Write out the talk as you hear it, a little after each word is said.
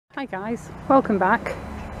Hi guys, welcome back.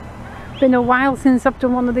 Been a while since I've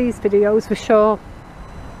done one of these videos for sure.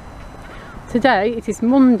 Today it is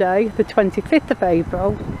Monday the 25th of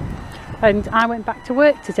April and I went back to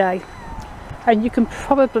work today, and you can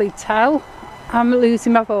probably tell I'm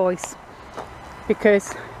losing my voice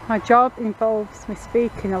because my job involves me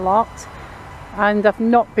speaking a lot and I've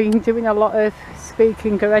not been doing a lot of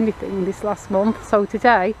speaking or anything this last month. So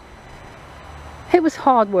today it was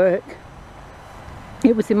hard work.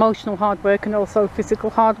 It was emotional hard work and also physical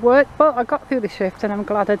hard work, but I got through the shift and I'm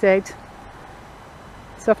glad I did.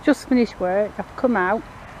 So I've just finished work, I've come out,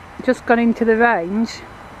 just gone into the range.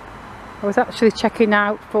 I was actually checking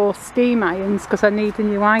out for steam irons because I need a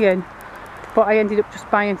new iron, but I ended up just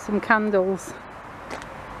buying some candles.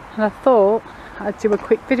 And I thought I'd do a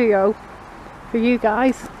quick video for you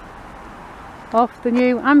guys of the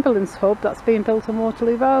new ambulance hub that's being built on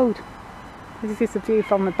Waterloo Road. This is the view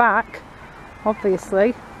from the back,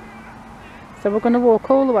 obviously. So we're going to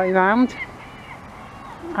walk all the way around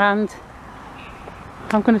and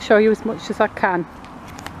I'm going to show you as much as I can.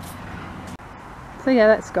 So yeah,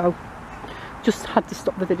 let's go. Just had to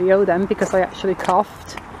stop the video then because I actually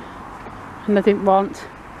coughed and I didn't want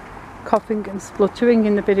coughing and spluttering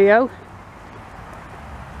in the video.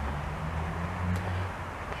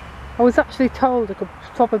 I was actually told I could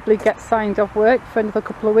probably get signed off work for another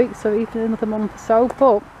couple of weeks or even another month or so,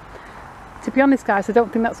 but to be honest guys, I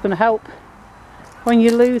don't think that's going to help. When you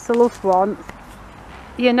lose a loved one,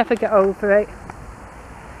 you never get over it.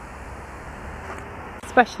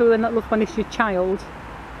 Especially when that loved one is your child.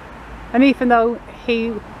 And even though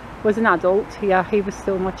he was an adult, yeah, he was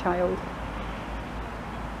still my child.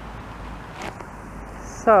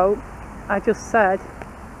 So I just said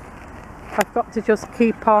I've got to just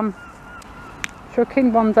keep on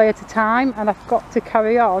trucking one day at a time, and I've got to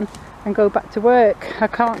carry on and go back to work. I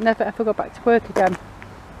can't never ever go back to work again.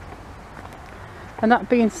 And that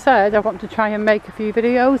being said, I want to try and make a few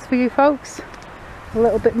videos for you folks a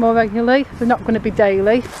little bit more regularly. They're not going to be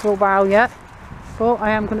daily for a while yet, but I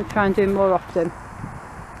am going to try and do more often.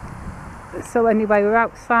 So anyway, we're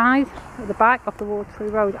outside at the back of the Waterloo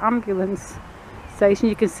Road ambulance station.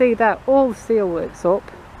 You can see there all the steelworks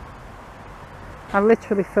up. I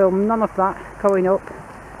literally filmed none of that going up.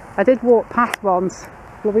 I did walk past once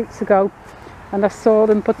a couple of weeks ago and I saw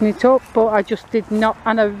them putting it up, but I just did not,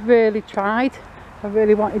 and I really tried. I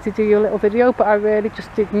really wanted to do a little video, but I really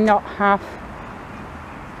just did not have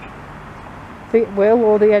the will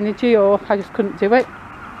or the energy, or I just couldn't do it.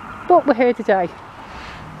 But we're here today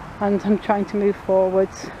and I'm trying to move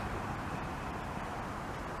forwards.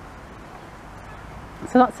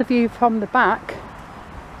 So that's the view from the back.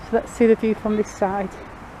 So let's see the view from this side.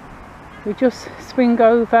 We just swing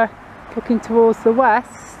over looking towards the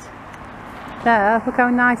west. There, look how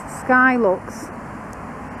nice the sky looks.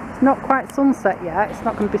 It's not quite sunset yet, it's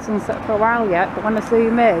not going to be sunset for a while yet, but when I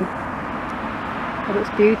zoom in, it looks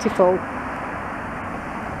beautiful.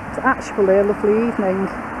 It's actually a lovely evening.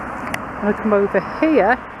 When I come over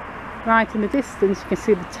here, right in the distance, you can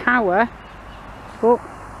see the tower, but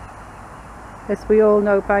as we all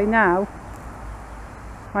know by now,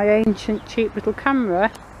 my ancient cheap little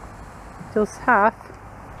camera does have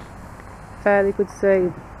fairly good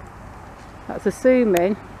zoom. That's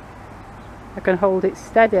assuming I can hold it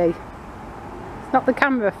steady. It's not the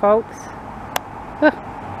camera, folks.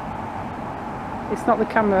 It's not the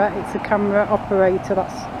camera, it's a camera operator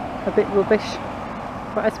that's a bit rubbish.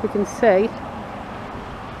 But as we can see,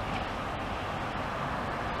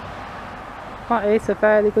 that is a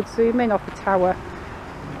fairly good zoom in off the tower.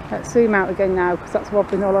 Let's zoom out again now because that's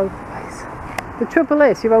wobbling all over the place. The trouble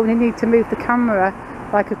is you only need to move the camera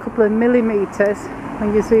like a couple of millimetres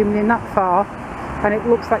when you're zooming in that far, and it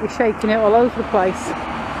looks like you're shaking it all over the place.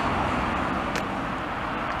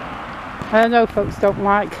 I know folks don't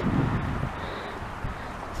like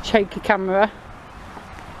shaky camera.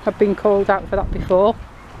 I've been called out for that before.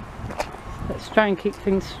 Let's try and keep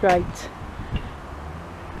things straight.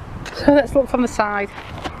 So let's look from the side.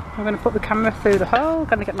 I'm going to put the camera through the hole.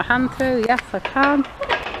 Going to get my hand through. Yes, I can.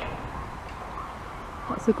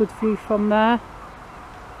 That's a good view from there.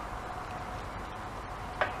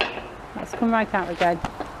 Let's come right out again.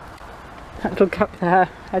 Look up there.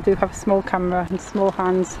 I do have a small camera and small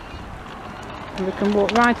hands. And we can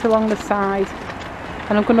walk right along the side.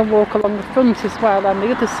 And I'm going to walk along the front as well on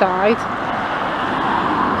the other side.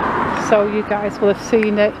 So you guys will have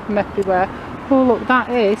seen it from everywhere. Oh look, that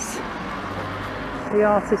is the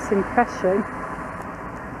artist's impression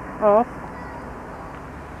of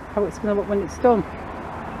how it's going to look when it's done.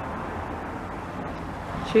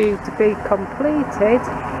 Due to be completed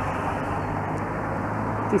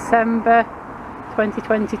December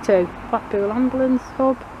 2022. Blackpool Ambulance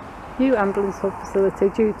Hub. New ambulance hub facility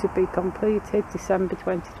due to be completed December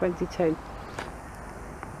 2022.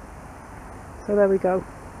 So there we go.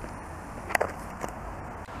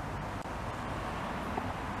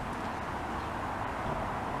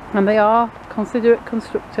 And they are considerate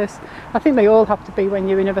constructors. I think they all have to be when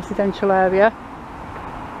you're in a residential area,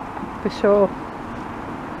 for sure.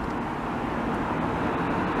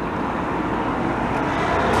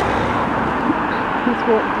 Let's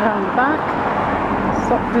walk down the back.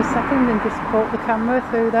 Stop for a second and just port the camera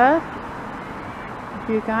through there. If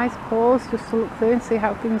you guys pause just to look through and see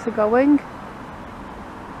how things are going.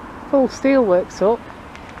 Full steelworks up.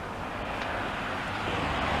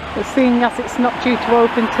 But seeing as it's not due to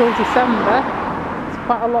open till December, there's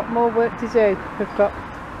quite a lot more work to do. We've got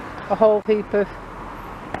a whole heap of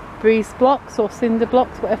breeze blocks or cinder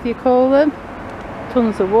blocks, whatever you call them.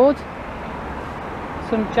 Tons of wood.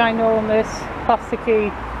 Some ginormous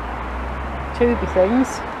plasticky tubey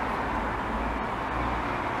things.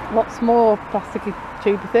 Lots more plasticky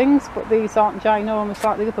tubey things, but these aren't ginormous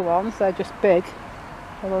like the other ones, they're just big,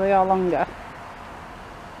 although they are longer.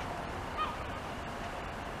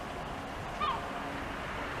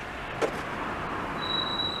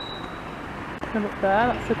 Come up there,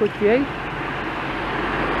 that's a good view.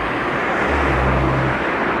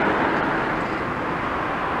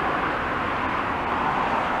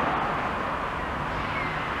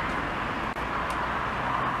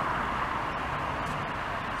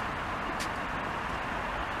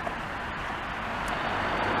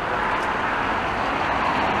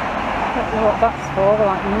 I don't know what that's for,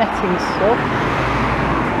 like netting stuff.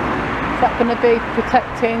 Is that going to be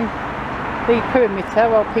protecting the perimeter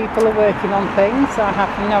while people are working on things? I have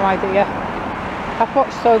no idea. I've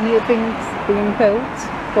watched so many things being built,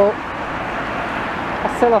 but I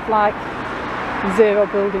still have like zero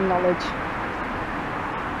building knowledge.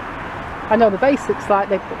 I know the basics, like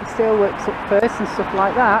they put the steelworks up first and stuff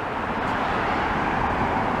like that.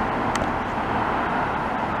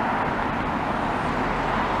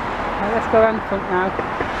 Right, let's go around the front now.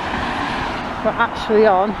 We're actually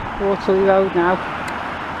on Waterloo Road now.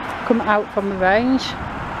 Come out from the range,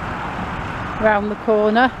 round the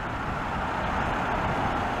corner,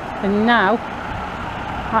 and now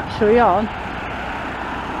actually on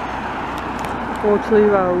Waterloo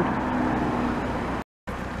Road.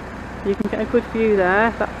 You can get a good view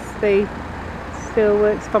there. That's the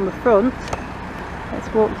steelworks from the front. Let's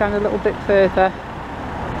walk down a little bit further.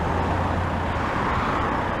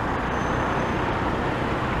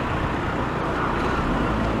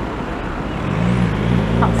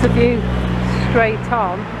 That's the view straight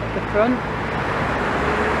on at the front.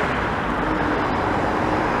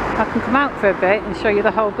 I can come out for a bit and show you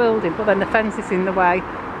the whole building, but then the fence is in the way.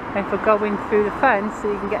 And if we're going through the fence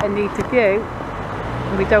so you can get a neater view,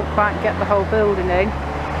 and we don't quite get the whole building in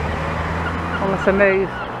unless I move.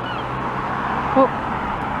 Oh,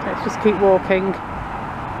 let's just keep walking.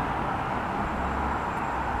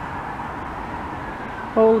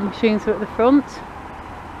 All the machines are at the front.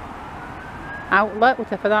 Outlet,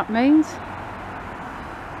 whatever that means.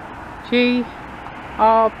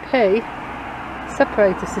 GRP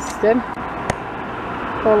separator system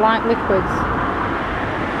for light liquids.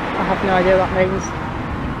 I have no idea what that means.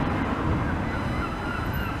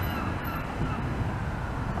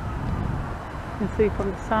 You can see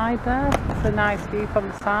from the side there. It's a nice view from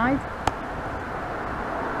the side.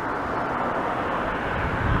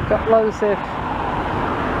 Got loads of,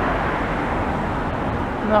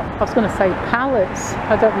 I was going to say pallets.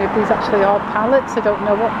 I don't know if these actually are pallets. I don't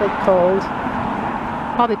know what they're called.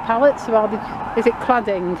 Are they pallets or are they, is it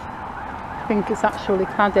cladding? I think it's actually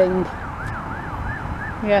cladding.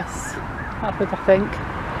 Yes, that's what I think.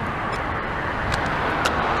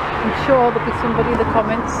 I'm sure there'll be somebody in the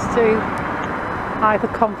comments to either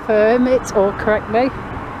confirm it or correct me.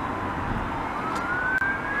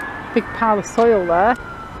 Big pile of soil there.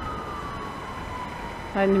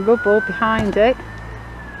 And rubble behind it.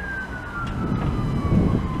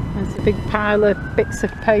 There's a big pile of bits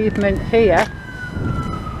of pavement here.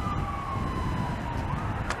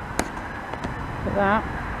 Look at that.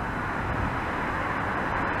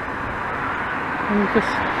 And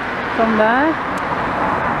just from there,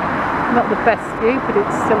 not the best view, but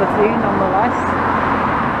it's still a view nonetheless.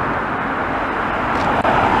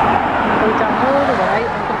 And go down all the way.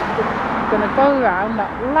 I'm going to go around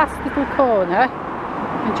that last little corner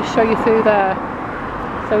and just show you through there.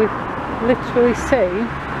 So we've literally seen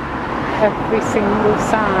every single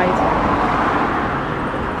side.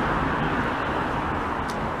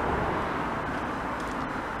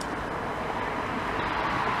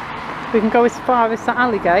 We can go as far as the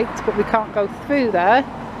alley gate, but we can't go through there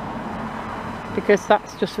because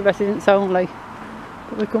that's just for residents only.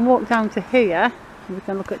 But we can walk down to here and we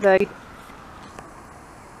can look at the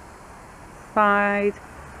side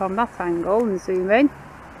from that angle and zoom in.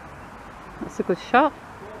 That's a good shot.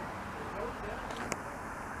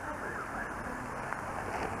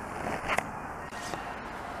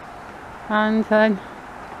 And then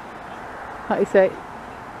that is it.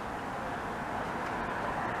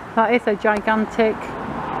 That is a gigantic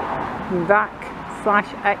vac/x.co.uk.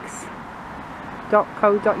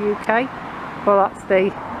 Well, that's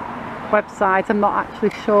the website. I'm not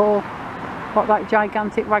actually sure what that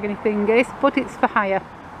gigantic wagony thing is, but it's for hire.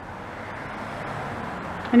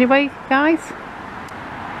 Anyway, guys,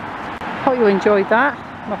 hope you enjoyed that.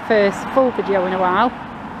 My first full video in a while,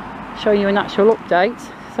 showing you an actual update.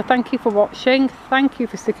 So thank you for watching, thank you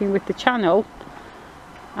for sticking with the channel,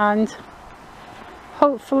 and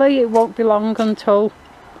hopefully it won't be long until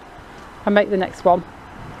I make the next one.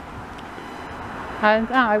 And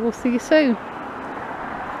I will see you soon.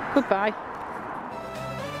 Goodbye.